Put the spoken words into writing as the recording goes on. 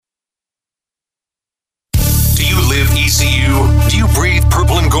Do you breathe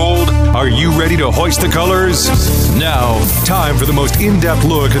purple and gold? Are you ready to hoist the colors? Now, time for the most in-depth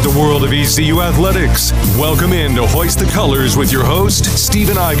look at the world of ECU athletics. Welcome in to Hoist the Colors with your host,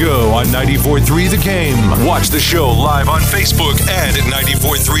 Stephen Igo on 94.3 The Game. Watch the show live on Facebook and at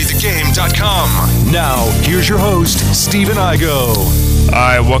 943thegame.com. Now, here's your host, Stephen Igo. All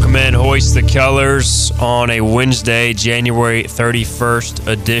right, welcome in, Hoist the Colors on a Wednesday, January 31st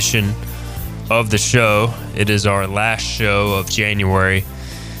edition of the show. It is our last show of January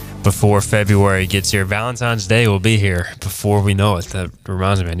before February gets here. Valentine's Day will be here before we know it. That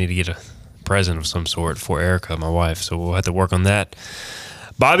reminds me, I need to get a present of some sort for Erica, my wife, so we'll have to work on that.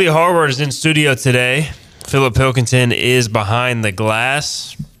 Bobby Harward is in studio today. Philip Pilkington is behind the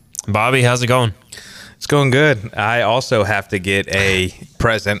glass. Bobby, how's it going? It's going good. I also have to get a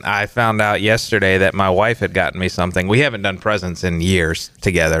present. I found out yesterday that my wife had gotten me something. We haven't done presents in years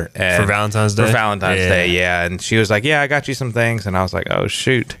together. For Valentine's Day? For Valentine's Day, yeah. And she was like, yeah, I got you some things. And I was like, oh,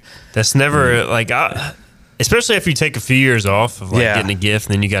 shoot. That's never, especially if you take a few years off of getting a gift,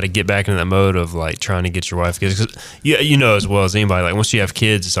 then you got to get back into that mode of trying to get your wife gifts. Because you know as well as anybody, once you have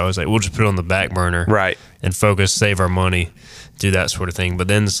kids, it's always we'll just put it on the back burner. Right. And focus, save our money. Do that sort of thing, but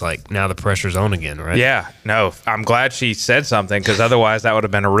then it's now the pressure's on again, right? Yeah, no, I'm glad she said something because otherwise that would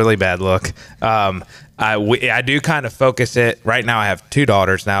have been a really bad look. I do kind of focus it right now. I have two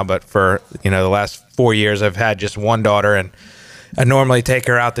daughters now, but for the last 4 years I've had just one daughter, and I normally take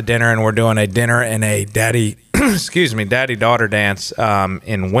her out to dinner, and we're doing a dinner and a daddy-daughter dance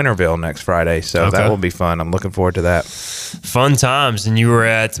in Winterville next Friday, so that will be fun. I'm looking forward to that. Fun times. And you were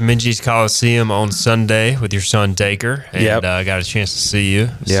at Minji's Coliseum on Sunday with your son Dacre, and I got a chance to see you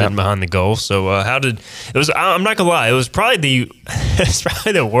sitting behind the goal. So I'm not gonna lie, it was probably the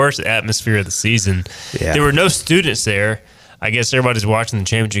worst atmosphere of the season. Yeah. There were no students there. I guess everybody's watching the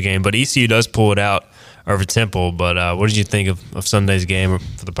championship game, but ECU does pull it out over Temple. But what did you think of Sunday's game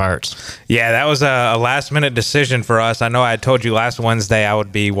for the Pirates? Yeah, that was a last-minute decision for us. I know I told you last Wednesday I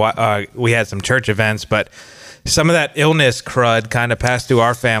would be we had some church events, but some of that illness crud kind of passed through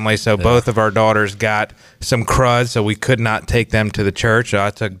our family, so both of our daughters got some crud, so we could not take them to the church.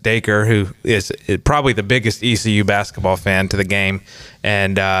 I took Dacre, who is probably the biggest ECU basketball fan, to the game,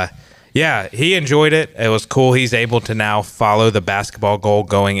 and he enjoyed it. It was cool. He's able to now follow the basketball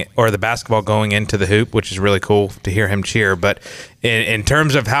going into the hoop, which is really cool to hear him cheer. But in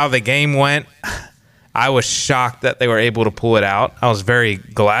terms of how the game went, I was shocked that they were able to pull it out. I was very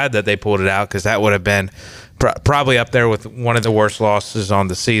glad that they pulled it out because that would have been probably up there with one of the worst losses on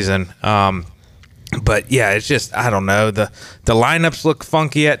the season. But yeah, it's just, I don't know. The lineups look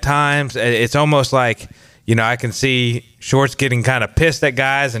funky at times. It's almost like, I can see Shorts getting kind of pissed at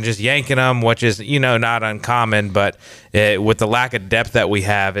guys and just yanking them, which is, not uncommon. But with the lack of depth that we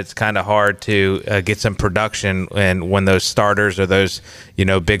have, it's kind of hard to get some production when those starters or those,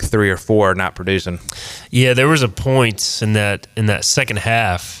 big three or four are not producing. Yeah, there was a point in that second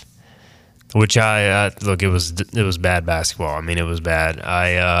half, which it was bad basketball. I mean, it was bad.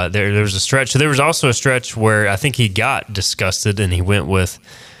 There was a stretch. So there was also a stretch where I think he got disgusted and he went with.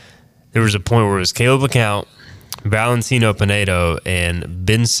 There was a point where it was Caleb LeCount, Valentino Pinedo, and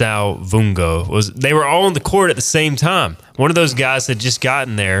Binsau Vungo. They were all on the court at the same time. One of those guys had just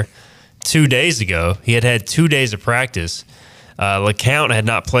gotten there 2 days ago. He had 2 days of practice. LeCount had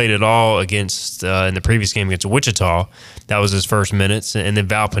not played at all against in the previous game against Wichita. That was his first minutes. And then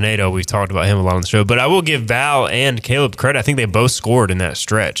Val Pinedo, we've talked about him a lot on the show. But I will give Val and Caleb credit. I think they both scored in that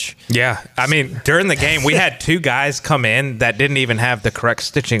stretch. Yeah. I mean, during the game, we had two guys come in that didn't even have the correct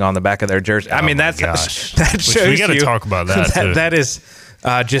stitching on the back of their jersey. I mean, that shows we got to talk about that, too. That is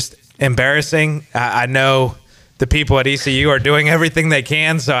just embarrassing. I know the people at ECU are doing everything they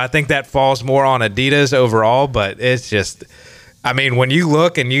can, so I think that falls more on Adidas overall, but it's just... I mean, when you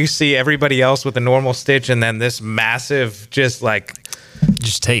look and you see everybody else with a normal stitch and then this massive just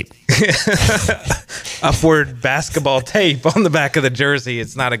tape. Upward basketball tape on the back of the jersey,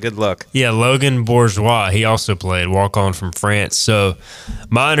 it's not a good look. Yeah, Logan Bourgeois, he also played walk-on from France. So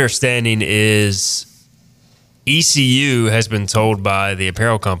my understanding is ECU has been told by the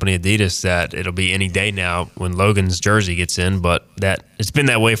apparel company Adidas that it'll be any day now when Logan's jersey gets in, but that it's been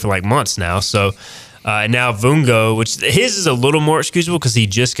that way for months now. So and now Vungo, which his is a little more excusable because he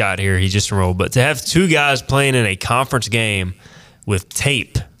just got here, he just enrolled. But to have two guys playing in a conference game with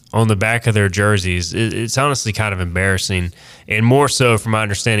tape on the back of their jerseys, it's honestly kind of embarrassing, and more so from my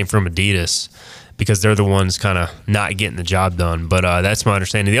understanding from Adidas because they're the ones kind of not getting the job done. But that's my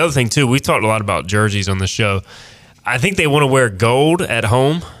understanding. The other thing, too, we've talked a lot about jerseys on the show. I think they want to wear gold at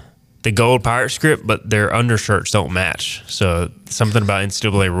home, the gold pirate script, but their undershirts don't match. So something about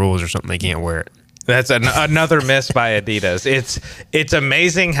NCAA rules or something, they can't wear it. That's another miss by Adidas. It's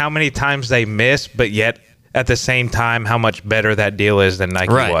amazing how many times they miss, but yet at the same time how much better that deal is than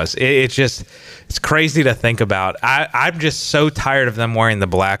Nike was. It's crazy to think about. I'm just so tired of them wearing the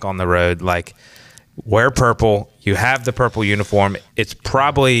black on the road. Like, wear purple. You have the purple uniform. It's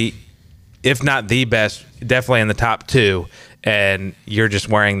probably, if not the best, definitely in the top 2. And you're just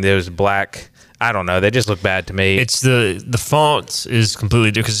wearing those black. I don't know. They just look bad to me. It's the font is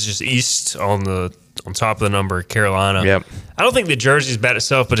completely different because it's just East on top of the number, Carolina. Yep. I don't think the jersey is bad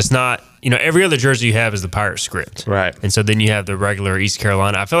itself, but it's not. Every other jersey you have is the Pirate script, right? And so then you have the regular East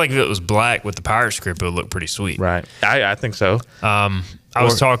Carolina. I feel like if it was black with the Pirate script, it would look pretty sweet, right? I think so. I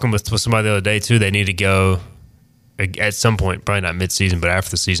was talking with somebody the other day too. They need to go at some point, probably not mid-season, but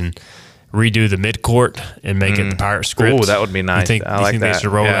after the season, redo the midcourt and make it the Pirate script. Oh, that would be nice. You think they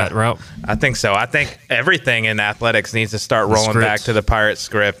should roll that route? I think so. I think everything in athletics needs to start rolling back to the Pirate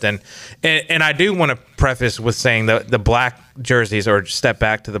script. And I do want to preface with saying the black jerseys, or step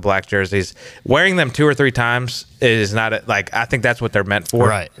back to the black jerseys, wearing them 2 or 3 times is not I think that's what they're meant for.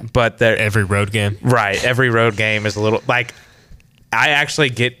 Right. But every road game. Right. Every road game is a little I actually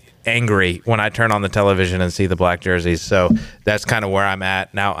get angry when I turn on the television and see the black jerseys. So that's kind of where I'm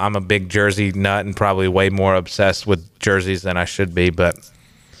at now. I'm a big jersey nut and probably way more obsessed with jerseys than I should be, but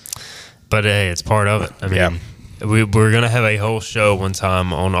hey, it's part of it. I mean, we're gonna have a whole show one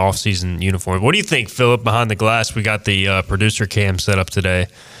time on off-season uniform. What do you think, Philip? Behind the glass, we got the producer cam set up today.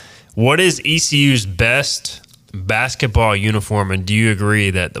 What is ECU's best basketball uniform, and do you agree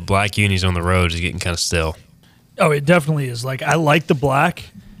that the black unis on the road is getting kind of stale? Oh, it definitely is. I like the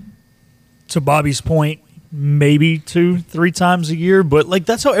black. To Bobby's point, maybe 2-3 times a year, but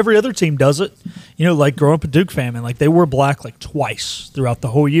that's how every other team does it. Growing up a Duke fan, and they wore black twice throughout the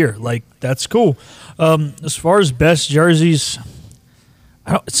whole year. That's cool. As far as best jerseys,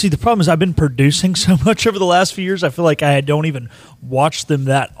 the problem is I've been producing so much over the last few years. I feel like I don't even watch them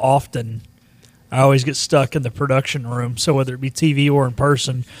that often. I always get stuck in the production room, so whether it be TV or in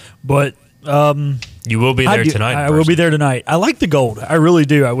person, but. You will be there tonight. I will be there tonight. I like the gold. I really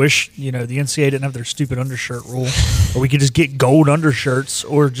do. I wish the NCAA didn't have their stupid undershirt rule, or we could just get gold undershirts,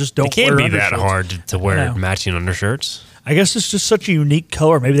 or just don't. It can't wear be that undershirts. hard to wear matching undershirts. I guess it's just such a unique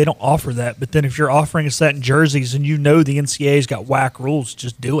color. Maybe they don't offer that. But then if you're offering us that in jerseys, and the NCAA's got whack rules,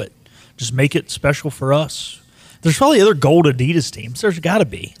 just do it. Just make it special for us. There's probably other gold Adidas teams. There's got to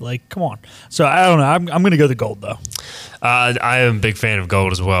be. Come on. So I don't know. I'm going to go the gold, though. I am a big fan of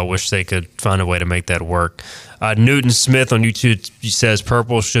gold as well. Wish they could find a way to make that work. Newton Smith on YouTube says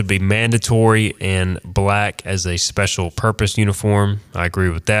purple should be mandatory and black as a special purpose uniform. I agree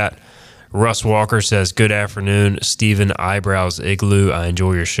with that. Russ Walker says, good afternoon, Stephen Eyebrows Igloo. I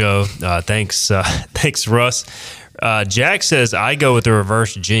enjoy your show. Thanks, Russ. Jack says, I go with the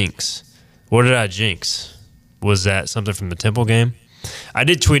reverse jinx. What did I jinx? Was that something from the Temple game? I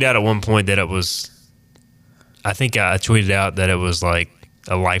did tweet out at one point that it was, I think I tweeted out that it was a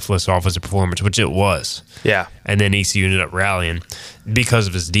lifeless offensive performance, which it was. Yeah. And then ECU ended up rallying because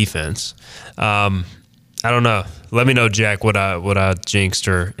of his defense. I don't know. Let me know, Jack, what I jinxed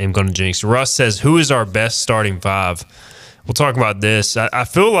or am going to jinx. Russ says, who is our best starting 5? We'll talk about this. I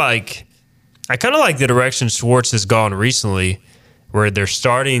feel like I kind of like the direction Schwartz has gone recently, where they're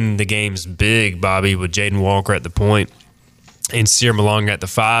starting the games big, Bobby, with Jaden Walker at the point and Sear Malong at the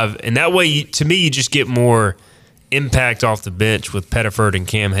 5. And that way, to me, you just get more impact off the bench with Pettiford and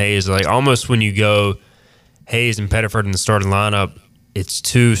Cam Hayes. Almost when you go Hayes and Pettiford in the starting lineup, it's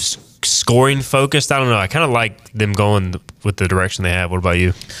too scoring focused. I don't know. I kind of like them going with the direction they have. What about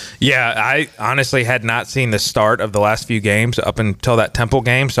you? Yeah, I honestly had not seen the start of the last few games up until that Temple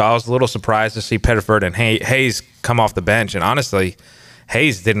game, so I was a little surprised to see Pettiford and Hayes come off the bench. And honestly,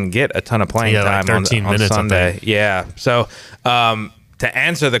 Hayes didn't get a ton of playing time 13 on minutes Sunday. Yeah, so to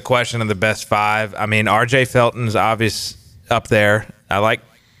answer the question of the best 5, I mean, R.J. Felton's obvious up there. I like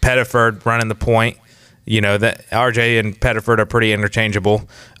Pettiford running the point. That RJ and Pettiford are pretty interchangeable.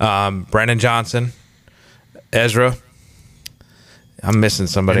 Brennan Johnson, Ezra. I'm missing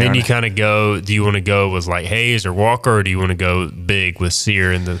somebody. And then you kind of go, do you want to go with Hayes or Walker, or do you want to go big with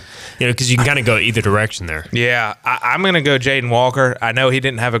Sear and because you can kind of go either direction there. Yeah, I'm going to go Jaden Walker. I know he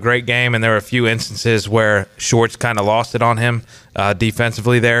didn't have a great game, and there were a few instances where Schwartz kind of lost it on him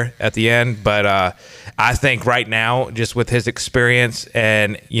defensively there at the end. But I think right now, just with his experience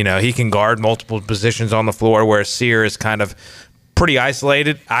and, he can guard multiple positions on the floor, where Sear is kind of pretty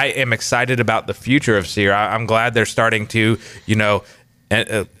isolated. I am excited about the future of Sear. I'm glad they're starting to,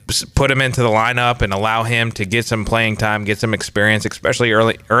 put him into the lineup and allow him to get some playing time, get some experience, especially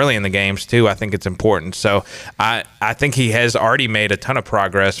early in the games too. I think it's important. So I think he has already made a ton of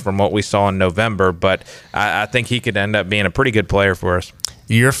progress from what we saw in November, but I think he could end up being a pretty good player for us.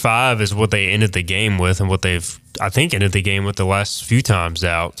 Year 5 is what they ended the game with, and what they've, I think, ended the game with the last few times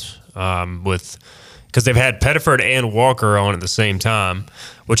out, because they've had Pettiford and Walker on at the same time,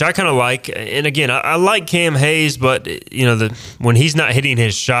 which I kind of like. And again, I like Cam Hayes, but when he's not hitting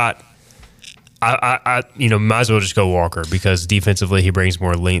his shot, I might as well just go Walker, because defensively he brings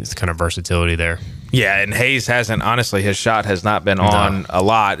more length, kind of versatility there. Yeah, and Hayes hasn't, honestly, his shot has not been on a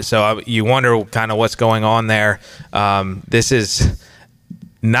lot. So you wonder kind of what's going on there. This is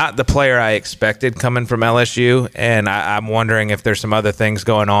not the player I expected coming from LSU, and I'm wondering if there's some other things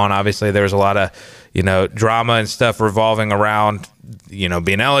going on. Obviously, there's a lot of drama and stuff revolving around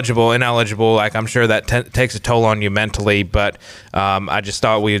being eligible, ineligible. Like, I'm sure that takes a toll on you mentally, but I just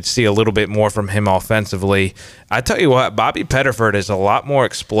thought we would see a little bit more from him offensively. I tell you what, Bobby Pettiford is a lot more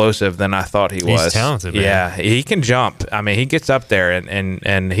explosive than I thought he was. He's talented, man. Yeah, he can jump. I mean, he gets up there,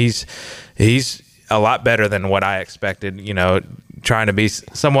 and he's a lot better than what I expected. Trying to be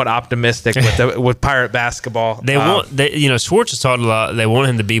somewhat optimistic with Pirate basketball. Schwartz has talked a lot. They want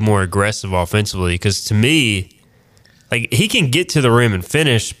him to be more aggressive offensively, because to me, like, he can get to the rim and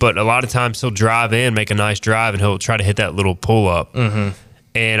finish, but a lot of times he'll drive in, make a nice drive, and he'll try to hit that little pull up. Mm-hmm.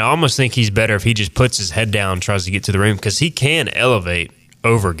 And I almost think he's better if he just puts his head down and tries to get to the rim, because he can elevate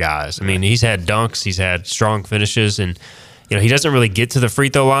over guys. I mean, he's had dunks, he's had strong finishes, and he doesn't really get to the free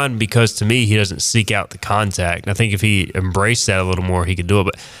throw line because, to me, he doesn't seek out the contact. And I think if he embraced that a little more, he could do it.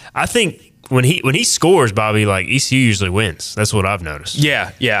 But I think when he scores, Bobby, like, ECU usually wins. That's what I've noticed.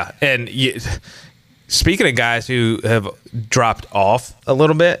 Yeah. And speaking of guys who have dropped off a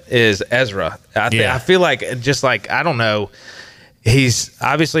little bit, is Ezra. I feel like, I don't know, he's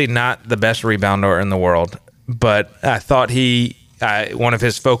obviously not the best rebounder in the world, but I thought one of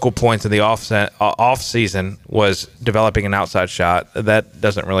his focal points in the off season was developing an outside shot. That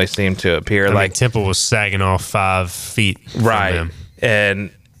doesn't really seem to appear. I mean, Temple was sagging off 5 feet from him.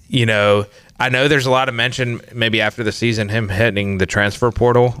 And I know there's a lot of mention maybe after the season him hitting the transfer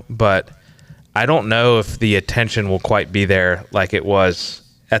portal, but I don't know if the attention will quite be there like it was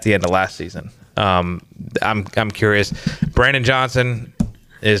at the end of last season. I'm curious. Brandon Johnson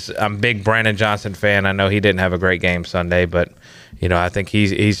I'm a big Brandon Johnson fan. I know he didn't have a great game Sunday, but I think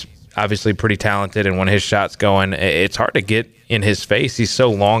he's obviously pretty talented, and when his shot's going, it's hard to get in his face. He's so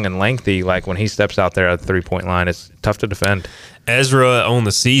long and lengthy. Like, when he steps out there at the 3-point line, it's tough to defend. Ezra on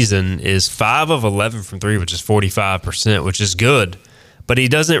the season is 5 of 11 from 3, which is 45%, which is good. But he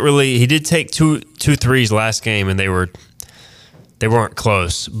did take two threes last game, and they weren't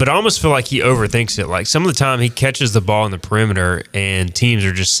close. But I almost feel like he overthinks it. Like, some of the time he catches the ball in the perimeter and teams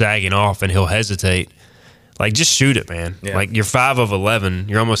are just sagging off and he'll hesitate. Like, just shoot it, man. Yeah. Like, you're 5 of 11.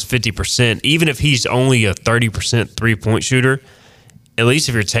 You're almost 50%. Even if he's only a 30% three-point shooter, at least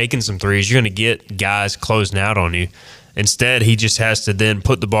if you're taking some threes, you're going to get guys closing out on you. Instead, he just has to then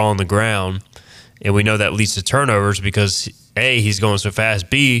put the ball on the ground, and we know that leads to turnovers because, A, he's going so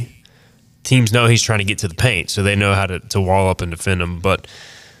fast, B, teams know he's trying to get to the paint, so they know how to wall up and defend him. But,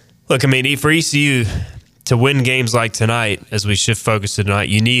 look, I mean, for ECU to win games like tonight, as we shift focus to tonight,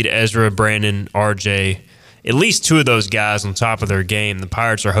 you need Ezra, Brandon, RJ, at least 2 of those guys on top of their game. The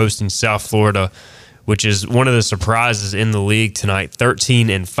Pirates are hosting South Florida, which is one of the surprises in the league tonight,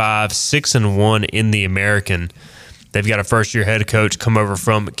 13-5, 6-1 in the American. They've got a first-year head coach come over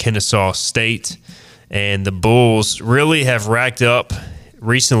from Kennesaw State, and the Bulls really have racked up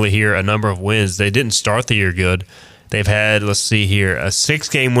recently here a number of wins. They didn't start the year good. They've had, let's see here, a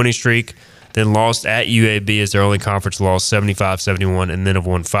 6-game winning streak, then lost at UAB as their only conference loss, 75-71, and then have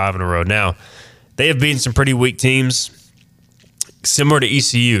won 5 in a row. Now, they have beaten some pretty weak teams, similar to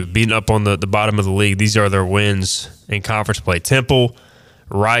ECU, beating up on the bottom of the league. These are their wins in conference play. Temple,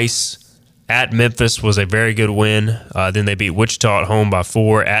 Rice, at Memphis was a very good win. Then they beat Wichita at home by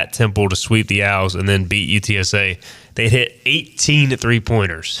 4, at Temple to sweep the Owls, and then beat UTSA. They hit 18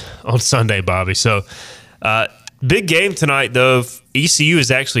 three-pointers on Sunday, Bobby. So, big game tonight, though. ECU is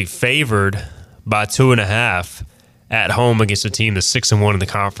actually favored by 2.5 at home against a team that's 6-1 in the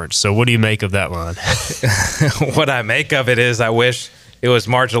conference. So what do you make of that line? What I make of it is I wish it was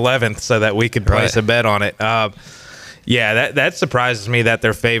March 11th so that we could place a bet on it. That surprises me that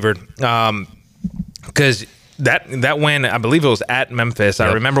they're favored because that win, I believe it was at Memphis. Yep.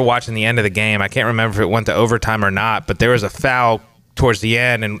 I remember watching the end of the game. I can't remember if it went to overtime or not, but there was a foul towards the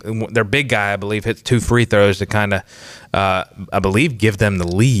end, and their big guy, I believe, hits 2 free throws to kind of, I believe, give them the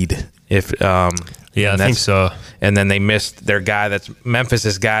lead. If Yeah, I think so. And then they missed their guy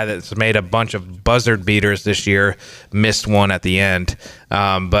Memphis's guy that's made a bunch of buzzard beaters this year, missed one at the end.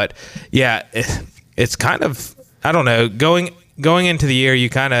 But yeah, it's kind of, I don't know, going into the year, you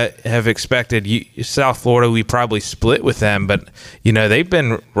kind of have expected South Florida, we probably split with them, but they've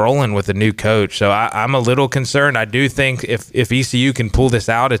been rolling with a new coach. So I'm a little concerned. I do think if ECU can pull this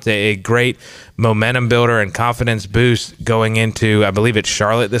out, it's a great momentum builder and confidence boost going into, I believe it's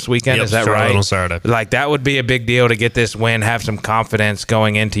Charlotte this weekend. Yep, is that Charlotte right? On Saturday. Like, that would be a big deal to get this win, have some confidence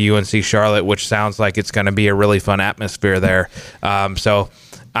going into UNC Charlotte, which sounds like it's going to be a really fun atmosphere there. So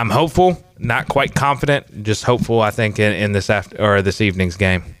I'm hopeful, not quite confident, just hopeful, I think, in this evening's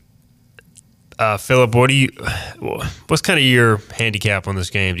game. Philip, what's kind of your handicap on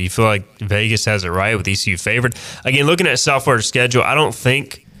this game? Do you feel like Vegas has it right with ECU favored? Again, looking at South Florida's schedule, I don't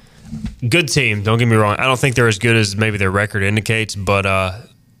think good team, don't get me wrong. I don't think they're as good as maybe their record indicates, but a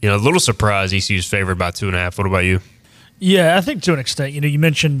little surprised ECU's favored by 2.5. What about you? Yeah, I think to an extent. You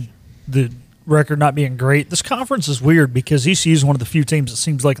mentioned the record not being great. This conference is weird because ECU is one of the few teams that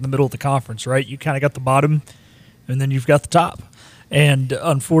seems like in the middle of the conference, right? You kind of got the bottom, and then you've got the top. And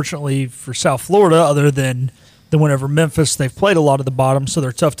unfortunately for South Florida, other than whenever Memphis, they've played a lot of the bottom, so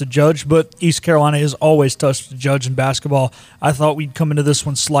they're tough to judge. But East Carolina is always tough to judge in basketball. I thought we'd come into this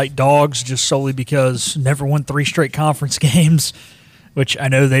one slight dogs just solely because never won 3 straight conference games, which I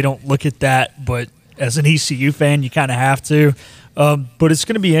know they don't look at that, but as an ECU fan, you kind of have to. But it's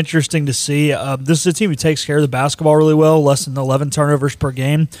going to be interesting to see. This is a team who takes care of the basketball really well, less than 11 turnovers per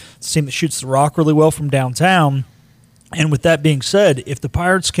game. It's a team that shoots the rock really well from downtown. And with that being said, if the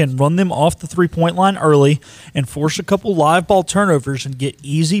Pirates can run them off the three-point line early and force a couple live ball turnovers and get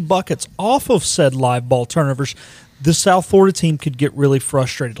easy buckets off of said live ball turnovers, the South Florida team could get really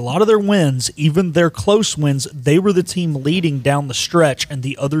frustrated. A lot of their wins, even their close wins, they were the team leading down the stretch and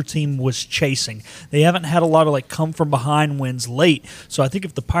the other team was chasing. They haven't had a lot of come from behind wins late. So I think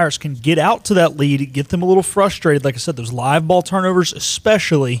if the Pirates can get out to that lead, get them a little frustrated, like I said, those live ball turnovers,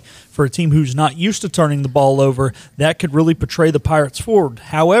 especially for a team who's not used to turning the ball over, that could really portray the Pirates forward.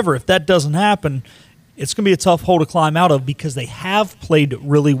 However, if that doesn't happen, it's going to be a tough hole to climb out of because they have played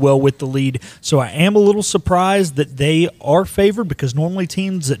really well with the lead. So I am a little surprised that they are favored because normally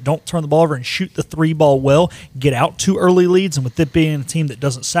teams that don't turn the ball over and shoot the 3 ball well get out to early leads. And with it being a team that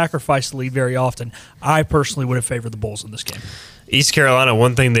doesn't sacrifice the lead very often, I personally would have favored the Bulls in this game. East Carolina,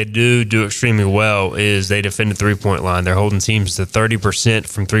 one thing they do extremely well is they defend the three-point line. They're holding teams to 30%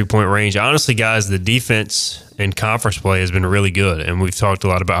 from three-point range. Honestly, guys, the defense in conference play has been really good, and we've talked a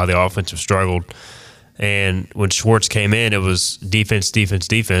lot about how the offense have struggled. And when Schwartz came in, it was defense, defense,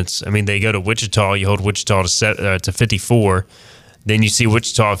 defense. I mean, they go to Wichita. You hold Wichita to 54. Then you see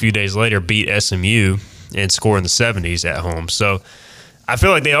Wichita a few days later beat SMU and score in the 70s at home. So I feel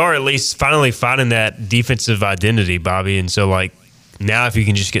like they are at least finally finding that defensive identity, Bobby. And so, now if you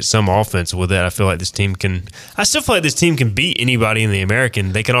can just get some offense with it, I feel like this team can – I still feel like this team can beat anybody in the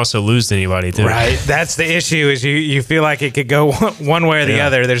American. They can also lose to anybody, too. Right. That's the issue is you feel like it could go one way or the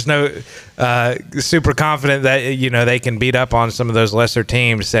other. There's no super confident that, they can beat up on some of those lesser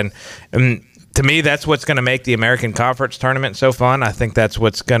teams. And to me, that's what's going to make the American Conference tournament so fun. I think that's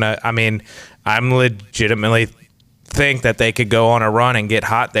what's going to – I'm legitimately think that they could go on a run and get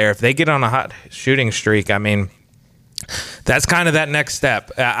hot there. If they get on a hot shooting streak, that's kind of that next step.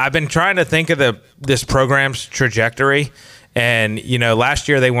 I've been trying to think of this program's trajectory, and last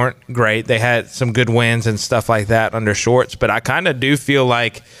year they weren't great. They had some good wins and stuff like that under Schwartz, but I kind of do feel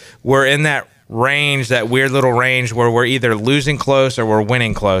like we're in that range, that weird little range where we're either losing close or we're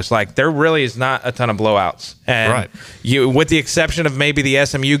winning close. There really is not a ton of blowouts, and right. With the exception of maybe the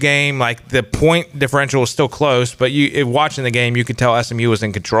SMU game, the point differential is still close, but watching the game, you could tell SMU was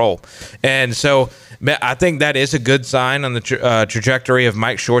in control, and so I think that is a good sign on the trajectory of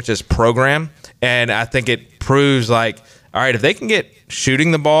Mike Schwartz's program, and I think it proves all right, if they can get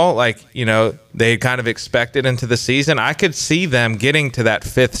shooting the ball they kind of expected into the season, I could see them getting to that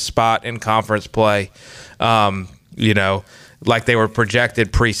 5th spot in conference play, like they were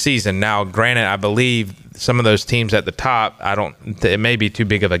projected preseason. Now, granted, I believe some of those teams at the top, it may be too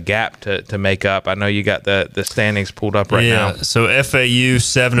big of a gap to make up. I know you got the standings pulled up right now. So FAU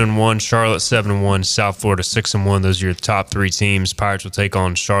 7-1, Charlotte 7-1, South Florida 6-1. Those are your top 3 teams. Pirates will take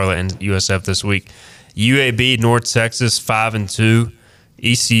on Charlotte and USF this week. UAB, North Texas 5-2.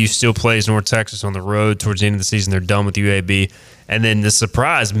 ECU still plays North Texas on the road. Towards the end of the season, they're done with UAB. And then the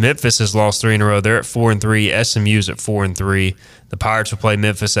surprise, Memphis has lost 3 in a row. They're at 4-3. SMU's at 4-3. The Pirates will play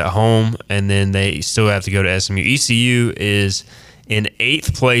Memphis at home, and then they still have to go to SMU. ECU is in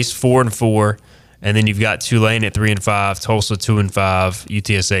 8th place, 4-4, And then you've got Tulane at 3-5, Tulsa 2-5,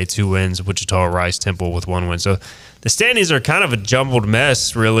 UTSA 2 wins, Wichita, Rice, Temple with 1 win. So the standings are kind of a jumbled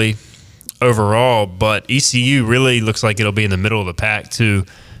mess, really, overall. But ECU really looks like it'll be in the middle of the pack to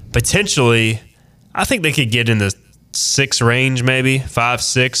potentially, I think they could get in the 6 range, maybe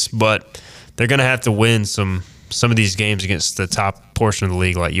 5-6. But they're going to have to win some of these games against the top portion of the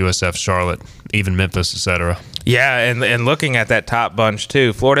league, like USF, Charlotte, even Memphis, etc. Yeah, and looking at that top bunch,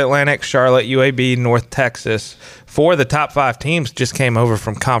 too, Florida Atlantic, Charlotte, UAB, North Texas, 4 of the top 5 teams just came over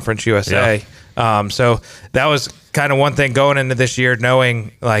from Conference USA. Yeah. So that was kind of one thing going into this year,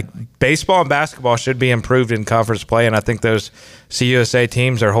 knowing, like, baseball and basketball should be improved in conference play, and I think those CUSA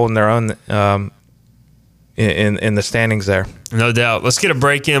teams are holding their own in the standings there. No doubt. Let's get a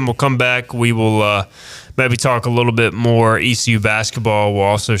break in. We'll come back. We will maybe talk a little bit more ECU basketball. We'll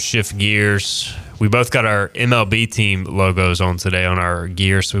also shift gears. We both got our MLB team logos on today on our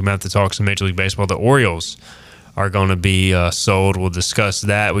gear, so we might have to talk some Major League Baseball. The Orioles are going to be sold. We'll discuss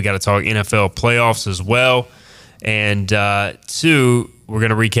that. We got to talk NFL playoffs as well. And 2, we're going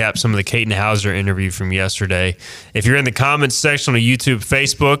to recap some of the Katin Houser interview from yesterday. If you're in the comments section on YouTube,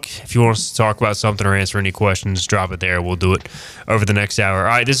 Facebook, if you want us to talk about something or answer any questions, drop it there. We'll do it over the next hour. All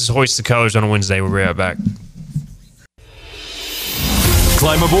right, this is Hoist the Colors on a Wednesday. We'll be right back.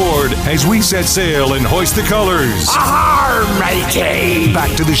 Climb aboard as we set sail and hoist the colors. Ahar, matey!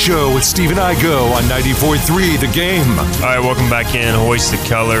 Back to the show with Steve and I go on 94.3 The Game. All right, welcome back in. Hoist the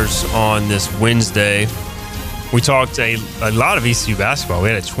Colors on this Wednesday. We talked a lot of ECU basketball. We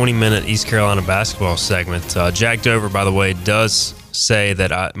had a 20-minute East Carolina basketball segment. Jack Dover, by the way, does say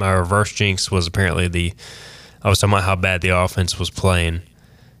that my reverse jinx was apparently I was talking about how bad the offense was playing.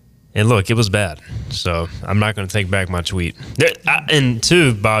 And look, it was bad. So I'm not going to take back my tweet. And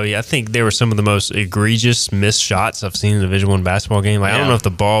 2, Bobby, I think there were some of the most egregious missed shots I've seen in a Division I basketball game. Like, I don't know if the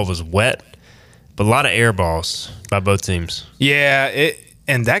ball was wet, but a lot of air balls by both teams. Yeah,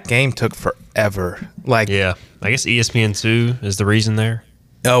 and that game took forever. Yeah, I guess ESPN2 is the reason there.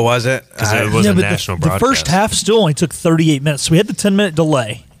 Oh, was it? Because it was a national broadcast. The first half still only took 38 minutes. So we had the 10-minute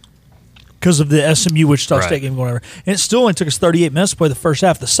delay because of the SMU Wichita State game going over. And it still only took us 38 minutes to play the first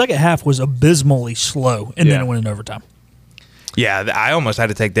half. The second half was abysmally slow, and then it went in overtime. Yeah, I almost had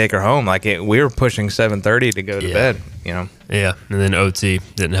to take Dacre home. Like, we were pushing 7:30 to go to bed, you know. Yeah, and then OT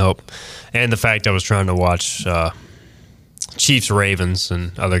didn't help. And the fact I was trying to watch Chiefs-Ravens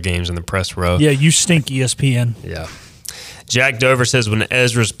and other games in the press row. Yeah, you stink, ESPN. Yeah. Jack Dover says when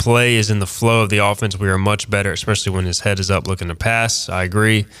Ezra's play is in the flow of the offense, we are much better, especially when his head is up looking to pass. I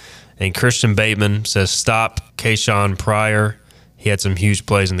agree. And Christian Bateman says stop Kayshawn Pryor. He had some huge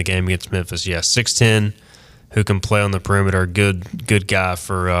plays in the game against Memphis. Yeah, 6'10", who can play on the perimeter. Good guy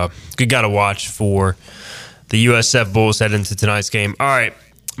to watch for the USF Bulls heading into tonight's game. All right.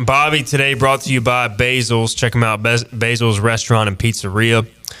 Bobby, today brought to you by Basil's. Check them out, Basil's Restaurant and Pizzeria,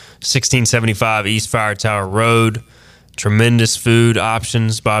 1675 East Fire Tower Road. Tremendous food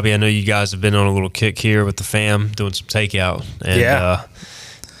options. Bobby, I know you guys have been on a little kick here with the fam, doing some takeout. And,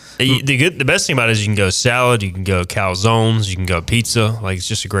 the best thing about it is you can go salad, you can go calzones, you can go pizza. Like, it's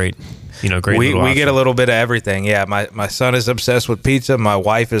just a great We get a little bit of everything. Yeah, my son is obsessed with pizza. My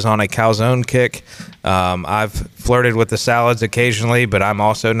wife is on a calzone kick. I've flirted with the salads occasionally, but I'm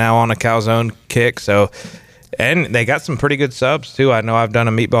also now on a calzone kick. So, and they got some pretty good subs too. I know I've done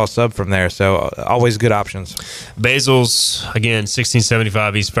a meatball sub from there. So always good options. Basil's, again,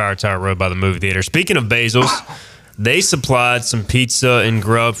 1675 East Fire Tower Road by the movie theater. Speaking of Basil's, they supplied some pizza and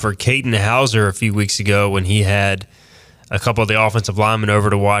grub for Katin Houser a few weeks ago when he had a couple of the offensive linemen over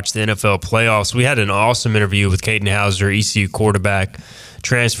to watch the NFL playoffs. We had an awesome interview with Katin Houser, ECU quarterback,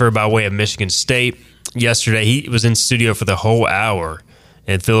 transferred by way of Michigan State. Yesterday, he was in studio for the whole hour.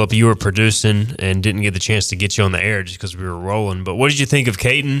 And, Philip, you were producing and didn't get the chance to get you on the air just because we were rolling. But what did you think of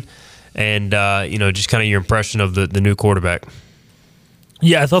Katin and, just kind of your impression of the new quarterback?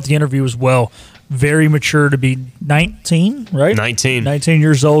 Yeah, I thought the interview was very mature to be 19, right? 19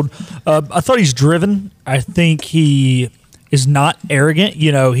 years old. I thought he's driven. I think he is not arrogant.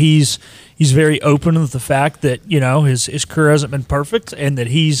 He's very open with the fact that, his career hasn't been perfect and that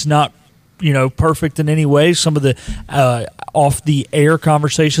he's not, perfect in any way. Some of the off the air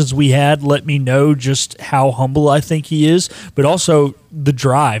conversations we had let me know just how humble I think he is, but also the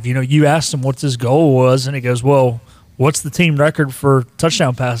drive. You asked him what his goal was, and he goes, well, what's the team record for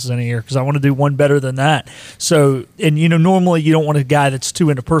touchdown passes in a year? Because I want to do one better than that. So, and normally you don't want a guy that's too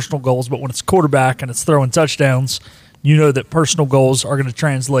into personal goals, but when it's quarterback and it's throwing touchdowns, that personal goals are going to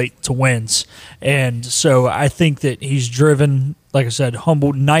translate to wins. And so I think that he's driven like I said,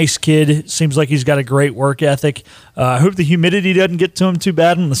 humble, nice kid. Seems like he's got a great work ethic. I hope the humidity doesn't get to him too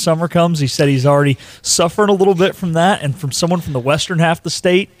bad when the summer comes. He said he's already suffering a little bit from that. And from someone from the western half of the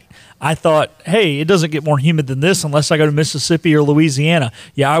state, I thought, hey, it doesn't get more humid than this unless I go to Mississippi or Louisiana.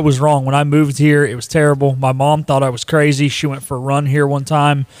 Yeah, I was wrong. When I moved here, it was terrible. My mom thought I was crazy. She went for a run here one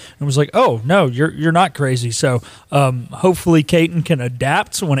time and was like, oh, no, you're not crazy. So hopefully Caton can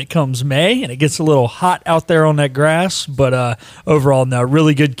adapt when it comes May and it gets a little hot out there on that grass. But overall, no,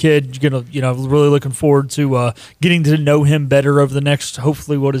 really good kid. You're gonna, really looking forward to getting to know him better over the next,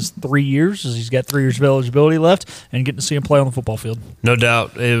 hopefully, 3 years, as he's got 3 years of eligibility left, and getting to see him play on the football field. No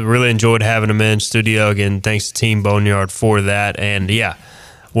doubt. It really enjoyed having him in studio. Again, thanks to Team Boneyard for that. And yeah,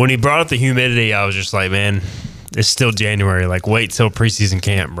 when he brought up the humidity, I was just like, man, it's still January. Like, wait till preseason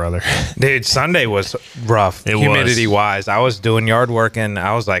camp, brother. Dude, Sunday was rough, humidity-wise. I was doing yard work, and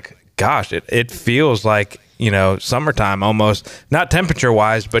I was like, gosh, it feels like, summertime almost. Not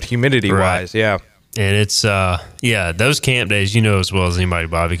temperature-wise, but humidity-wise, yeah. And it's, those camp days, as well as anybody,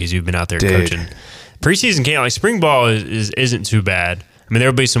 Bobby, because you've been out there coaching. Preseason camp, like spring ball isn't too bad. I mean,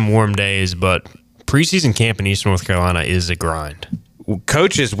 there'll be some warm days, but preseason camp in Eastern North Carolina is a grind.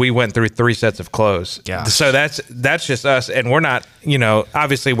 Coaches, we went through 3 sets of clothes. Gosh. So that's just us, and we're not,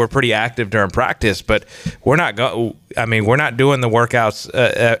 obviously we're pretty active during practice, but we're not we're not doing the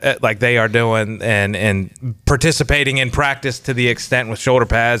workouts like they are doing and participating in practice to the extent with shoulder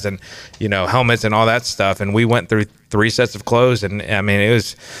pads and helmets and all that stuff. And we went through 3 sets of clothes, and it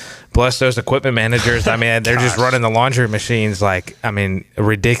was. Bless those equipment managers. They're just running the laundry machines a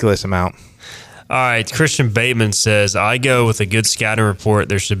ridiculous amount. All right, Christian Bateman says, I go with a good scouting report.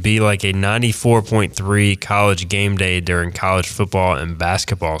 There should be like a 94.3 college game day during college football and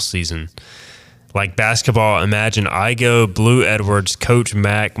basketball season. Like basketball, imagine Igo, Blue Edwards, Coach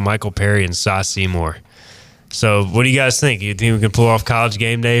Mack, Michael Perry, and Cy Seymour. So what do you guys think? You think we can pull off college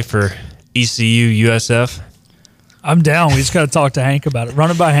game day for ECU-USF? I'm down. We just got to talk to Hank about it.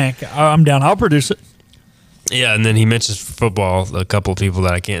 Run it by Hank. I'm down. I'll produce it. Yeah, and then he mentions football, a couple of people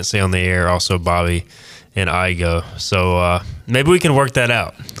that I can't say on the air, also Bobby and Igo. So maybe we can work that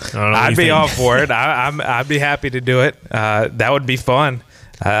out. I'd be all for it. I'd be happy to do it. That would be fun.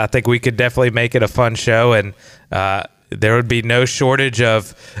 I think we could definitely make it a fun show, and there would be no shortage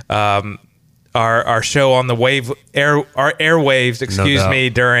of our show on the our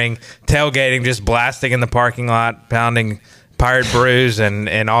airwaves, during tailgating, just blasting in the parking lot, pounding pirate brews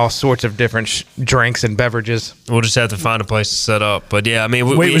and all sorts of different drinks and beverages. We'll just have to find a place to set up. But yeah,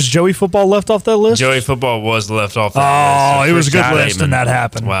 was Joey football left off that list? Joey football was left off that list. Oh, it was a good list, and that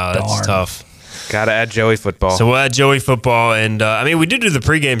happened. Wow, that's tough. Got to add Joey football. So we'll add Joey football, and we did do the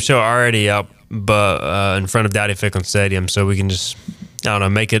pregame show already up, but in front of Dowdy Ficklin Stadium, so we can just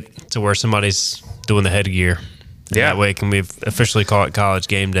make it to where somebody's doing the headgear. Yeah. That way can we officially call it college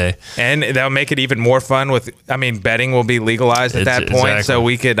game day. And that'll make it even more fun betting will be legalized at that point. Exactly. So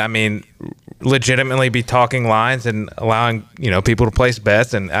we could, legitimately be talking lines and allowing, people to place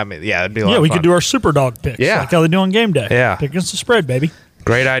bets. And it'd be a lot of fun. Yeah, we could do our super dog picks. Yeah. Like how they do on game day. Yeah. Pick against the spread, baby.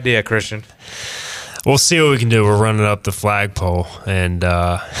 Great idea, Christian. We'll see what we can do. We're running up the flagpole, and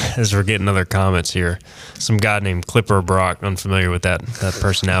as we're getting other comments here, some guy named Clipper Brock, unfamiliar with that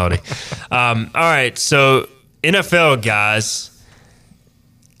personality. All right, so NFL guys.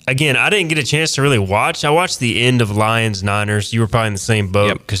 Again, I didn't get a chance to really watch. I watched the end of Lions-Niners. You were probably in the same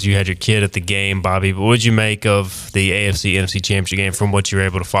boat because you had your kid at the game, Bobby. But what did you make of the AFC-NFC Championship game from what you were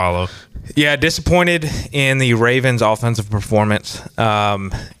able to follow? Yeah, disappointed in the Ravens' offensive performance.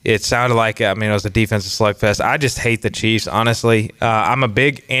 It sounded like, it was a defensive slugfest. I just hate the Chiefs, honestly. I'm a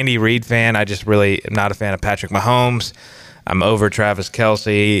big Andy Reid fan. I just really am not a fan of Patrick Mahomes. I'm over Travis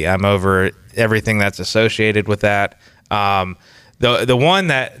Kelce. I'm over everything that's associated with that. The one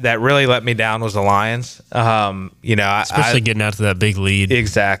that really let me down was the Lions. Especially getting out to that big lead.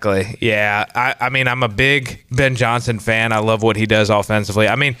 Exactly. Yeah. I'm a big Ben Johnson fan. I love what he does offensively.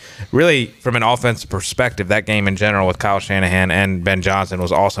 Really, from an offensive perspective, that game in general with Kyle Shanahan and Ben Johnson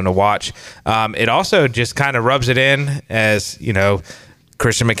was awesome to watch. It also just kind of rubs it in as,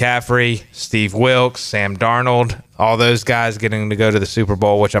 Christian McCaffrey, Steve Wilkes, Sam Darnold, all those guys getting to go to the Super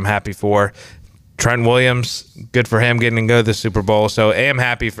Bowl, which I'm happy for. Trent Williams, good for him getting to go to the Super Bowl. So I am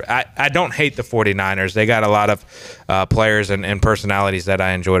happy. I don't hate the 49ers. They got a lot of players and personalities that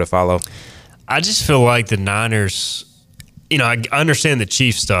I enjoy to follow. I just feel like the Niners, I understand the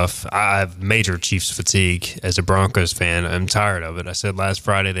Chiefs stuff. I have major Chiefs fatigue as a Broncos fan. I'm tired of it. I said last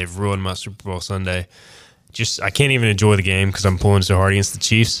Friday they've ruined my Super Bowl Sunday. I can't even enjoy the game because I'm pulling so hard against the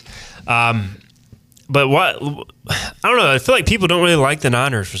Chiefs. But what I don't know. I feel like people don't really like the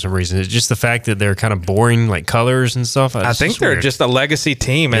Niners for some reason. It's just the fact that they're kind of boring, like colors and stuff. I think they're weird. just a legacy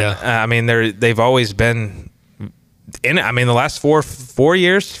team, and I mean they've always been in. I mean the last 5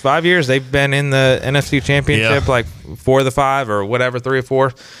 years, they've been in the NFC Championship, like 4 of the 5 or whatever, 3 or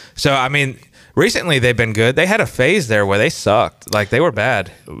 4. So I mean, recently they've been good. They had a phase there where they sucked, like they were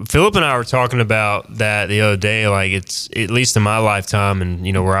bad. Philip and I were talking about that the other day. Like it's at least in my lifetime, and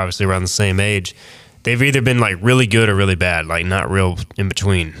we're obviously around the same age. They've either been like really good or really bad, like not real in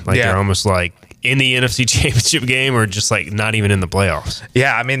between. Like they're almost like in the NFC Championship game or just like not even in the playoffs.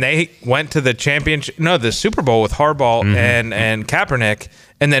 Yeah, I mean they went to the the Super Bowl with Harbaugh and Kaepernick,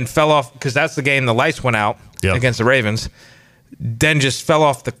 and then fell off because that's the game the lights went out against the Ravens. Then just fell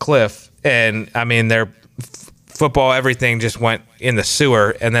off the cliff, and I mean their football, everything just went in the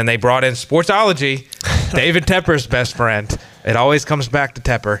sewer. And then they brought in Sportsology, David Tepper's best friend. It always comes back to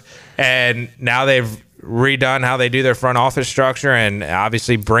Tepper. And now they've redone how they do their front office structure, and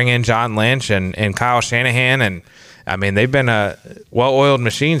obviously bring in John Lynch and Kyle Shanahan. And I mean, they've been a well-oiled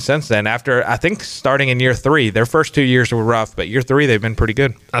machine since then. After, I think, starting in year 3, their first 2 years were rough, but year 3, they've been pretty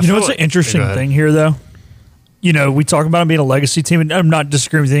good. You know what's an interesting thing here, though? We talk about them being a legacy team, and I'm not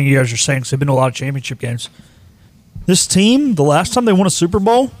disagreeing with anything you guys are saying because they've been to a lot of championship games. This team, the last time they won a Super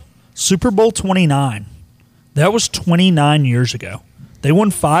Bowl 29. That was 29 years ago. They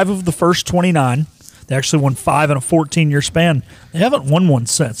won 5 of the first 29. They actually won 5 in a 14-year span. They haven't won one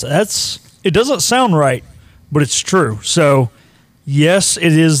since. It doesn't sound right, but it's true. So, yes,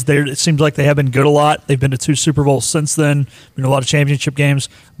 it is there. It seems like they have been good a lot. They've been to 2 Super Bowls since then, been to a lot of championship games,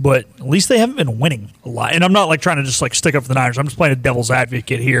 but at least they haven't been winning a lot. And I'm not like trying to just like stick up for the Niners. I'm just playing a devil's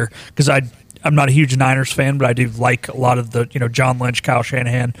advocate here because I'm not a huge Niners fan, but I do like a lot of the, John Lynch, Kyle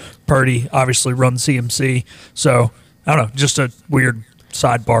Shanahan, Purdy, obviously run CMC. So, I don't know, just a weird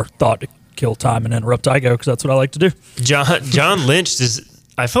sidebar thought to kill time and interrupt Igo because that's what I like to do. John Lynch,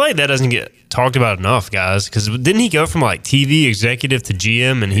 I feel like that doesn't get talked about enough, guys, because didn't he go from like TV executive to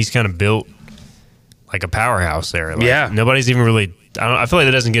GM, and he's kind of built like a powerhouse there. Like, nobody's even really, I feel like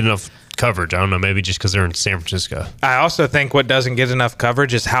that doesn't get enough coverage. I don't know, maybe just because they're in San Francisco. I also think what doesn't get enough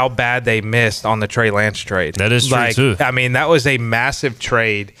coverage is how bad they missed on the Trey Lance trade. That is true, too. I mean, that was a massive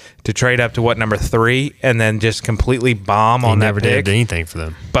trade to trade up to number 3 and then just completely bomb on that pick. Never did anything for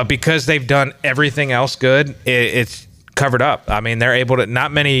them. But because they've done everything else good, it's covered up. I mean, they're able to,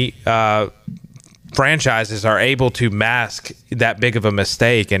 not many franchises are able to mask that big of a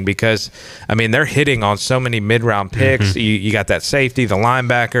mistake. And because, I mean, they're hitting on so many mid-round picks. You got that safety, the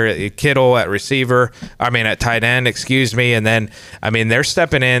linebacker, Kittle at receiver, at tight end, and then, I mean, they're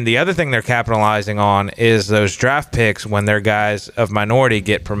stepping in. The other thing they're capitalizing on is those draft picks when their guys of minority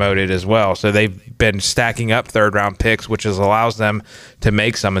get promoted as well. So they've been stacking up third-round picks, which allows them to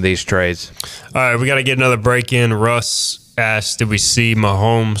make some of these trades. All right, we got to get another break in. Russ asked, did we see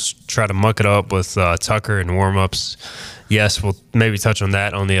Mahomes try to muck it up with Tucker in warm-ups? Yes, we'll maybe touch on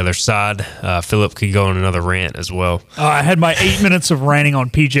that on the other side. Philip could go on another rant as well. I had my 8 minutes of ranting on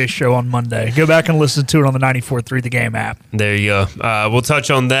PJ's show on Monday. Go back and listen to it on the 94.3 The Game app. There you go. We'll touch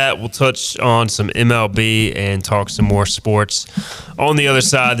on that. We'll touch on some MLB and talk some more sports. On the other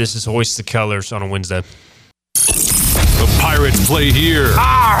side, this is Hoist the Colors on a Wednesday. The Pirates play here.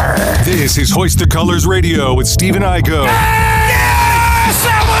 Arr! This is Hoist the Colors Radio with Stephen Igo. Yes!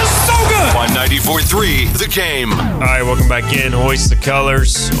 That was so good! On 94.3 The Game. All right, welcome back in. Hoist the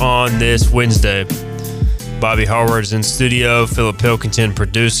Colors on this Wednesday. Bobby Harward's in studio. Philip Pilkington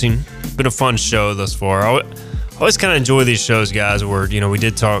producing. Been a fun show thus far. I always kind of enjoy these shows, guys, where, we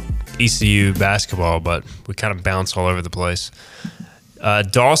did talk ECU basketball, but we kind of bounce all over the place.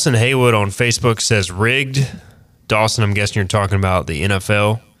 Dawson Haywood on Facebook says rigged. Dawson, I'm guessing you're talking about the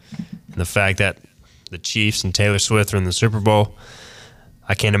NFL and the fact that the Chiefs and Taylor Swift are in the Super Bowl.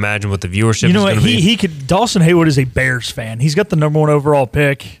 I can't imagine what the viewership is going to be. He could. Dawson Haywood is a Bears fan. He's got the number 1 overall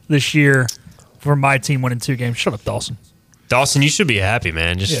pick this year for my team winning 2 games. Shut up, Dawson. Dawson, you should be happy,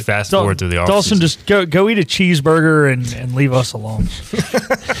 man. Just fast forward through the offseason. Dawson, just go eat a cheeseburger and leave us alone.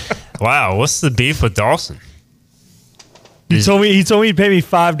 Wow, what's the beef with Dawson? He told me he'd pay me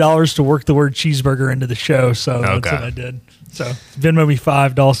 $5 to work the word cheeseburger into the show, so that's what I did. So Venmo me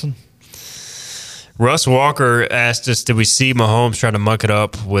 $5, Dawson. Russ Walker asked us, did we see Mahomes trying to muck it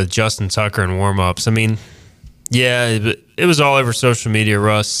up with Justin Tucker in warm-ups? I mean, yeah, it was all over social media,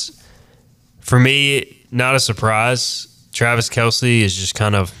 Russ. For me, not a surprise. Travis Kelce is just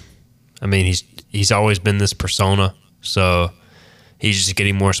kind of, he's always been this persona, so he's just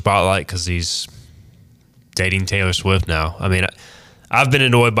getting more spotlight because he's dating Taylor Swift now. I've been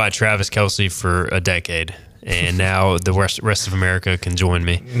annoyed by Travis Kelce for a decade, and now the rest of America can join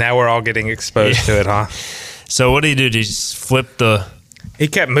me. Now we're all getting exposed to it, huh? So what did he do? Did he just flip the... He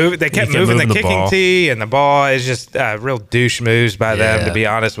kept moving. They kept moving the kicking ball. tee, and the ball is just real douche moves by them. To be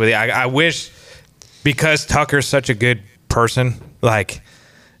honest with you, I wish, because Tucker's such a good person, like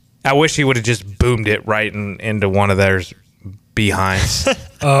I wish he would have just boomed it right into one of theirs behinds.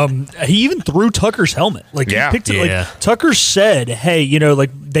 He even threw Tucker's helmet. Like he picked it. Like Tucker said, "Hey,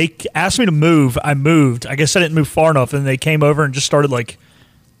 like they asked me to move. I moved. I guess I didn't move far enough." And they came over and just started like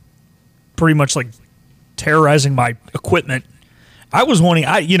pretty much like terrorizing my equipment. I was wanting,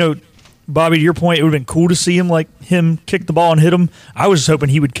 Bobby, to your point, it would have been cool to see him kick the ball and hit him. I was just hoping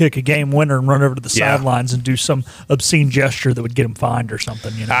he would kick a game winner and run over to the sidelines and do some obscene gesture that would get him fined or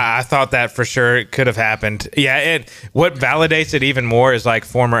something. I thought that for sure it could have happened. Yeah, what validates it even more is like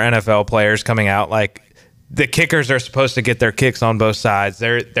former NFL players coming out. Like the kickers are supposed to get their kicks on both sides.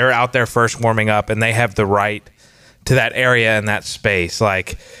 They're out there first warming up, and they have the right to that area and that space.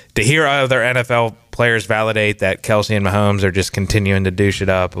 Like to hear other NFL players validate that Kelsey and Mahomes are just continuing to douche it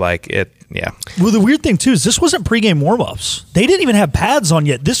up, like it. Yeah. Well, the weird thing too is this wasn't pregame warmups. They didn't even have pads on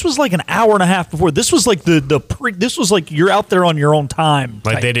yet. This was like an hour and a half before. This was like this was like you're out there on your own time.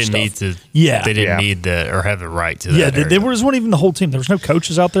 Like they didn't need to. Yeah. They didn't need that or have the right to. That there wasn't even the whole team. There was no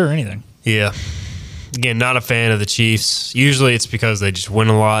coaches out there or anything. Yeah. Again, not a fan of the Chiefs. Usually it's because they just win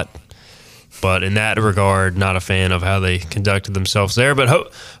a lot. But in that regard, not a fan of how they conducted themselves there.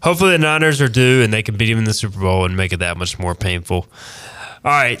 But hopefully the Niners are due and they can beat them in the Super Bowl and make it that much more painful.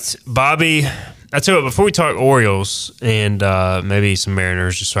 All right, Bobby, I tell you what, before we talk Orioles and maybe some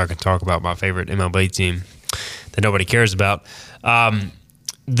Mariners, just so I can talk about my favorite MLB team that nobody cares about. How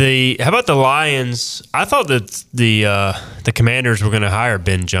about the Lions? I thought that the Commanders were going to hire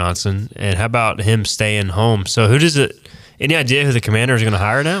Ben Johnson, and how about him staying home? So who does it? Any idea who the Commanders are going to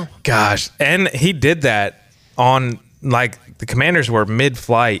hire now? Gosh, and he did that on the Commanders were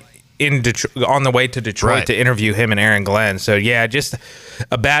mid-flight in Detroit, on the way to Detroit to interview him and Aaron Glenn. So yeah, just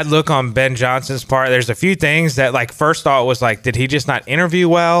a bad look on Ben Johnson's part. There's a few things that first thought was did he just not interview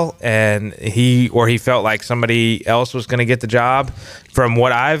well, and he felt like somebody else was going to get the job. From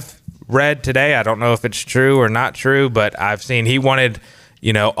what I've read today, I don't know if it's true or not true, but I've seen he wanted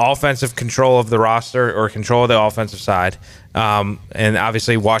offensive control of the roster or control of the offensive side. And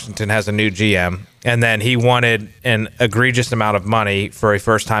obviously Washington has a new GM. And then he wanted an egregious amount of money for a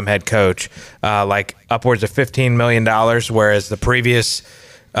first-time head coach, upwards of $15 million, whereas the previous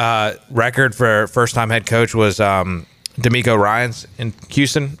record for first-time head coach was D'Amico Ryans in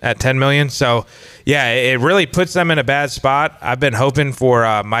Houston at $10 million. So, yeah, it really puts them in a bad spot. I've been hoping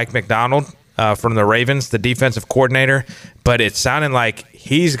for Mike McDonald from the Ravens, the defensive coordinator, but it's sounding like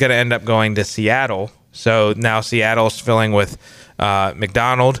he's going to end up going to Seattle. So now Seattle's filling with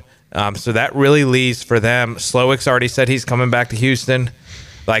McDonald. So that really leaves for them. Slowick's already said he's coming back to Houston.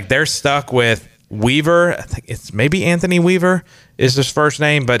 They're stuck with Weaver. I think it's maybe Anthony Weaver is his first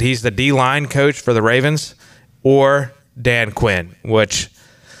name, but he's the D-line coach for the Ravens, or Dan Quinn, which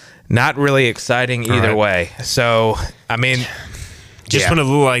not really exciting either way. So, I mean... Just when it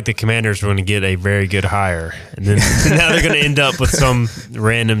looked like the Commanders were going to get a very good hire. And then now they're going to end up with some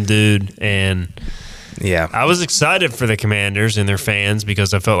random dude. And I was excited for the Commanders and their fans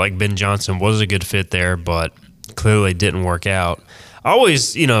because I felt like Ben Johnson was a good fit there, but clearly didn't work out. I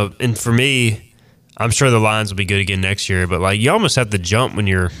always, and for me, I'm sure the Lions will be good again next year, but you almost have to jump when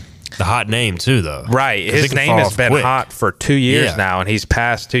you're the hot name too, though. Right. His name has been hot for 2 years now, and he's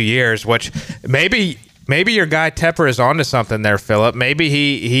passed 2 years, which maybe your guy Tepper is onto something there, Philip. Maybe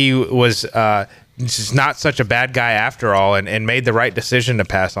he was just not such a bad guy after all and made the right decision to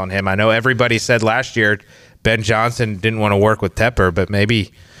pass on him. I know everybody said last year Ben Johnson didn't want to work with Tepper, but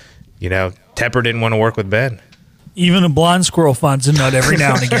maybe, Tepper didn't want to work with Ben. Even a blind squirrel finds a nut every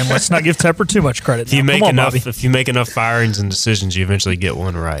now and again. Let's not give Tepper too much credit. If you make enough firings and decisions, you eventually get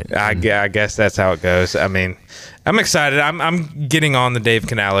one right. I guess that's how it goes. I mean, I'm excited. I'm getting on the Dave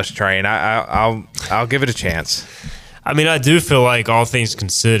Canales train. I'll give it a chance. I mean, I do feel like all things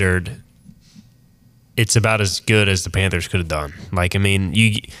considered, it's about as good as the Panthers could have done.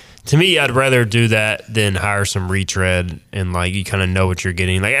 To me, I'd rather do that than hire some retread and you kind of know what you're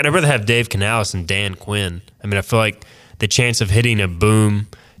getting. I'd rather have Dave Canales and Dan Quinn. I mean, I feel like the chance of hitting a boom,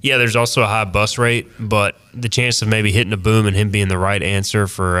 there's also a high bust rate, but the chance of maybe hitting a boom and him being the right answer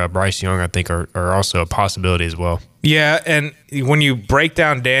for Bryce Young, I think, are also a possibility as well. Yeah, and when you break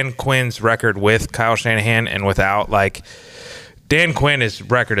down Quinn's record with Kyle Shanahan and without, Dan Quinn's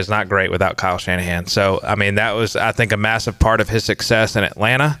record is not great without Kyle Shanahan. So, I mean, that was, I think, a massive part of his success in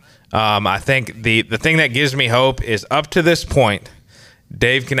Atlanta. I think the thing that gives me hope is up to this point,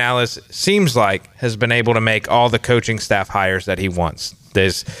 Dave Canales seems like has been able to make all the coaching staff hires that he wants.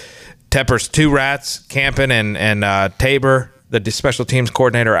 There's Tepper's 2 rats, Campen and Tabor, the special teams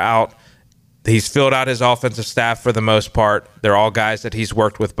coordinator, out. He's filled out his offensive staff for the most part. They're all guys that he's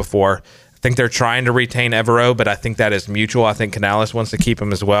worked with before. I think they're trying to retain Evero, but I think that is mutual. I think Canales wants to keep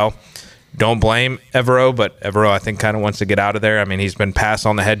him as well. Don't blame Evero, but Evero, I think, kind of wants to get out of there. I mean, he's been passed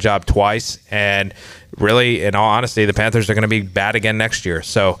on the head job twice, and really, in all honesty, the Panthers are going to be bad again next year.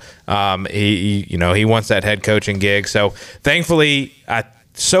 So he wants that head coaching gig. So thankfully,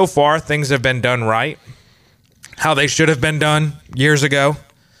 so far, things have been done right, how they should have been done years ago.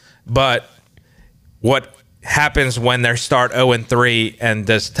 But what happens when they start 0-3, and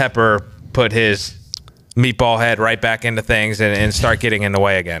does Tepper put his meatball head right back into things and start getting in the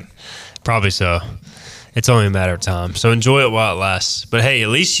way again? Probably so. It's only a matter of time. So enjoy it while it lasts. But hey, at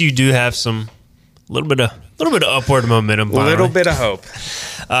least you do have a little bit of upward momentum. A little bit of hope.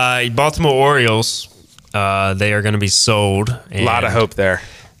 Baltimore Orioles, they are going to be sold. A lot of hope there.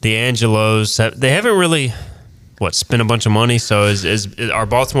 The Angelos, they haven't really spent a bunch of money. So are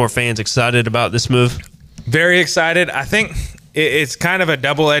Baltimore fans excited about this move? Very excited. I think it's kind of a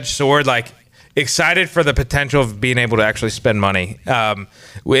double-edged sword. Like, excited for the potential of being able to actually spend money. And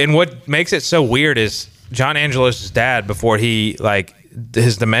what makes it so weird is John Angelos' dad, before his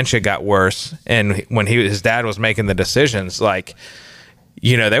dementia got worse, and when his dad was making the decisions,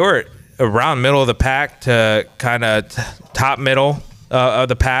 they were around middle of the pack to kind of top middle of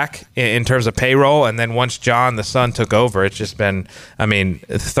the pack in terms of payroll. And then once John, the son, took over, it's just been,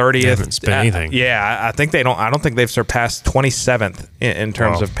 30th. They haven't spent anything. I don't think they've surpassed 27th in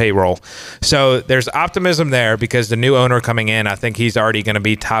terms of payroll. So there's optimism there because the new owner coming in, I think he's already going to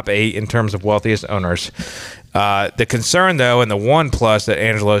be top 8 in terms of wealthiest owners. The concern, though, and the one plus that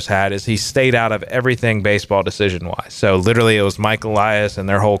Angelos had is he stayed out of everything baseball decision-wise. So literally it was Mike Elias and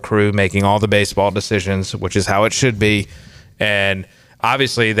their whole crew making all the baseball decisions, which is how it should be. And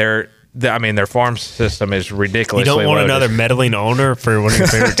obviously, their farm system is ridiculously You don't want loaded. another meddling owner for one of your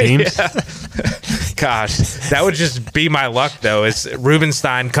favorite teams? Gosh, that would just be my luck, though, is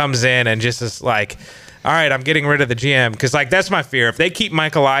Rubenstein comes in and just is like, all right, I'm getting rid of the GM. Because, that's my fear. If they keep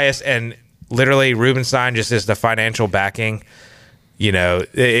Mike Elias and literally Rubenstein just is the financial backing,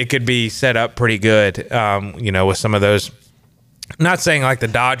 it could be set up pretty good, with some of those. Not saying like the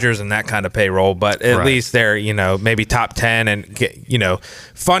Dodgers and that kind of payroll, but at least they're, maybe top 10 and get,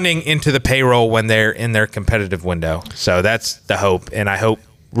 funding into the payroll when they're in their competitive window. So that's the hope. And I hope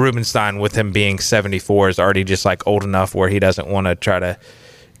Rubenstein, with him being 74, is already just old enough where he doesn't want to try to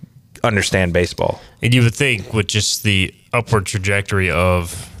understand baseball. And you would think with just the upward trajectory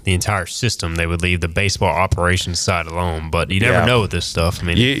of the entire system, they would leave the baseball operations side alone. But you never know with this stuff.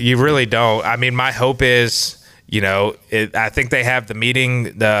 You really don't. My hope is, I think they have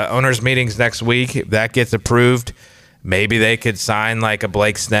the owners' meetings next week. If that gets approved, maybe they could sign a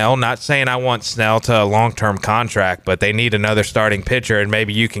Blake Snell. Not saying I want Snell to a long-term contract, but they need another starting pitcher, and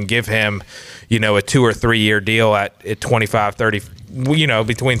maybe you can give him, a 2 or 3 year deal at 25, 30,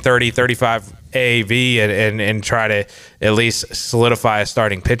 between 30, 35 AAV and try to at least solidify a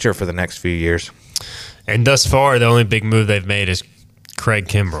starting pitcher for the next few years. And thus far, the only big move they've made is Craig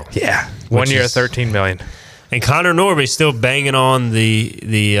Kimbrell. Yeah, 1 year, $13 million. And Connor Norby's still banging on the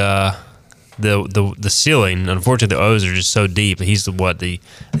ceiling. Unfortunately, the O's are just so deep. He's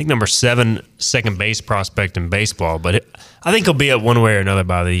number 7 second base prospect in baseball. But I think he'll be up one way or another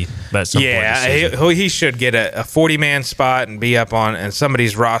by some point. Yeah, he should get a 40-man spot and be up on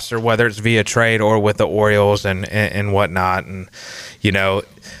somebody's roster, whether it's via trade or with the Orioles and whatnot. And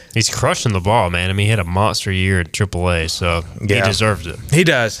he's crushing the ball, man. He had a monster year at AAA, so he deserves it. He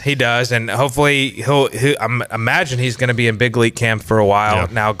does, and hopefully I imagine he's going to be in big league camp for a while. Yeah.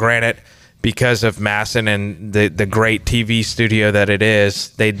 Now, granted, because of Masson and the great TV studio that it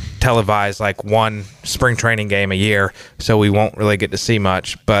is, they televise one spring training game a year, so we won't really get to see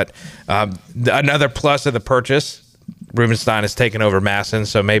much. But another plus of the purchase, Rubenstein has taken over Masson,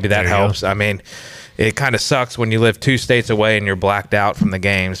 so maybe that helps. It kind of sucks when you live 2 states away and you're blacked out from the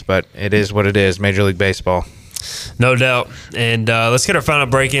games, but it is what it is, Major League Baseball. No doubt. And let's get our final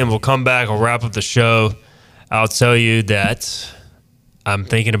break in. We'll come back. We'll wrap up the show. I'll tell you that I'm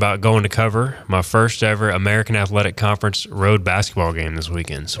thinking about going to cover my first ever American Athletic Conference road basketball game this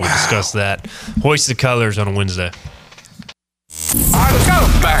weekend. So we'll discuss that. Hoist the Colors on a Wednesday. All right, let's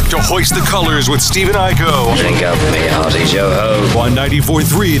go. Back to Hoist the Colors with Stephen Ico. Drink up me, hearty yo-ho.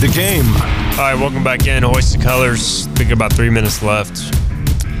 194.3 The Game. All right, welcome back in. Hoist the Colors. Think about 3 minutes left.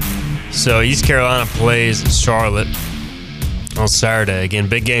 So East Carolina plays Charlotte on Saturday. Again,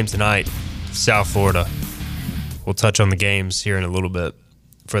 big game tonight, South Florida. We'll touch on the games here in a little bit.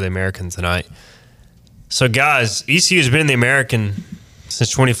 for the American tonight. So, guys, ECU has been in the American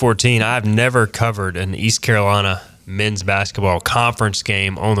since 2014. I've never covered an East Carolina men's basketball conference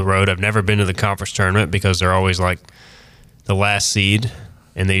game on the road. I've never been to the conference tournament because they're always like the last seed,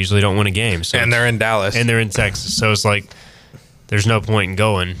 and they usually don't win a game. So and they're in Dallas. And they're in Texas. So it's like there's no point in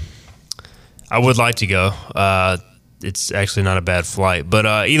going. I would like to go. It's actually not a bad flight. But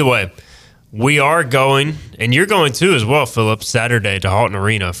either way, we are going, and you're going too as well, Philip, Saturday to Halton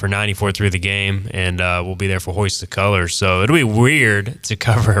Arena for 94-3 the game, and we'll be there for Hoist the Colors. So it'll be weird to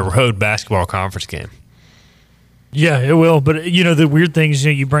cover a road basketball conference game. Yeah, it will. But, the weird thing is,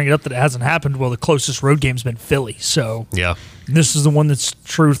 you bring it up that it hasn't happened. Well, the closest road game's been Philly. So yeah, this is the one that's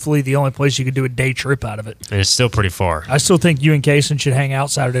truthfully the only place you could do a day trip out of it. And it's still pretty far. I still think you and Kaysen should hang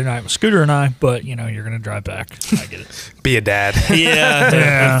out Saturday night with Scooter and I, but, you're going to drive back. I get it. Be a dad.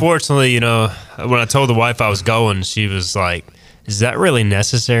 Yeah. Unfortunately, when I told the wife I was going, she was like, is that really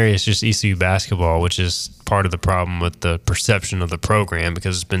necessary? It's just ECU basketball, which is part of the problem with the perception of the program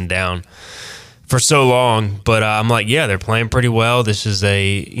because it's been down for so long. But I'm like, yeah, they're playing pretty well. This is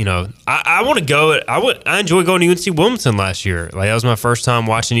I want to go. I enjoyed going to UNC Wilmington last year. Like, that was my first time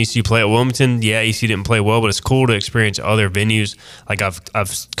watching ECU play at Wilmington. Yeah, ECU didn't play well, but it's cool to experience other venues. Like, I've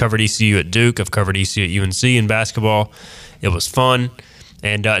covered ECU at Duke. I've covered ECU at UNC in basketball. It was fun.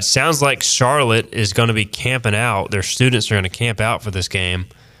 And it sounds like Charlotte is going to be camping out. Their students are going to camp out for this game.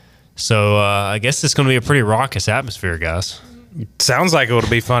 So I guess it's going to be a pretty raucous atmosphere, guys. Sounds like it'll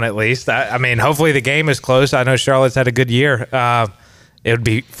be fun at least. I mean, hopefully the game is close. I know Charlotte's had a good year. It would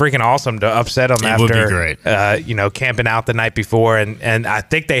be freaking awesome to upset them after, would be great. Camping out the night before. And I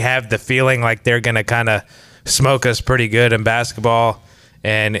think they have the feeling like they're going to kind of smoke us pretty good in basketball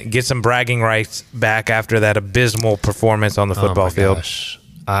and get some bragging rights back after that abysmal performance on the football field. Gosh.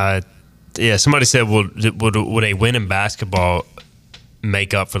 Somebody said, would a win in basketball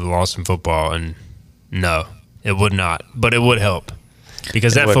make up for the loss in football? And no. It would not, but it would help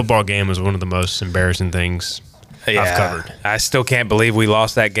because that football game was one of the most embarrassing things I've covered. I still can't believe we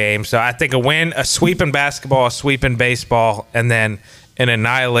lost that game. So I think a win, a sweep in basketball, a sweep in baseball, and then an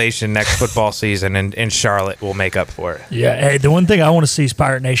annihilation next football season in Charlotte will make up for it. Yeah, hey, the one thing I want to see is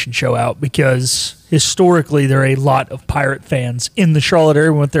Pirate Nation show out because historically there are a lot of Pirate fans in the Charlotte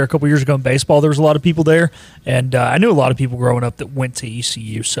area. We went there a couple years ago in baseball. There was a lot of people there, and I knew a lot of people growing up that went to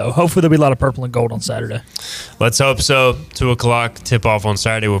ECU. So hopefully there'll be a lot of purple and gold on Saturday. Let's hope so. 2 o'clock tip-off on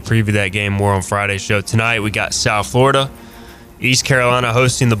Saturday. We'll preview that game more on Friday's show. Tonight we got South Florida, East Carolina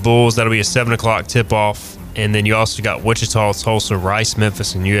hosting the Bulls. That'll be a 7 o'clock tip-off. And then you also got Wichita, Tulsa, Rice,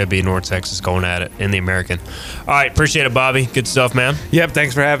 Memphis, and UAB, North Texas going at it in the American. All right, appreciate it, Bobby. Good stuff, man. Yep,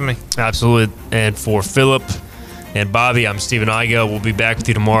 thanks for having me. Absolutely. And for Philip and Bobby, I'm Stephen Igo. We'll be back with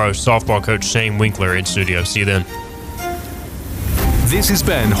you tomorrow. Softball coach Shane Winkler in studio. See you then. This has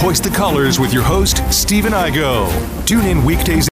been Hoist the Colors with your host, Stephen Igo. Tune in weekdays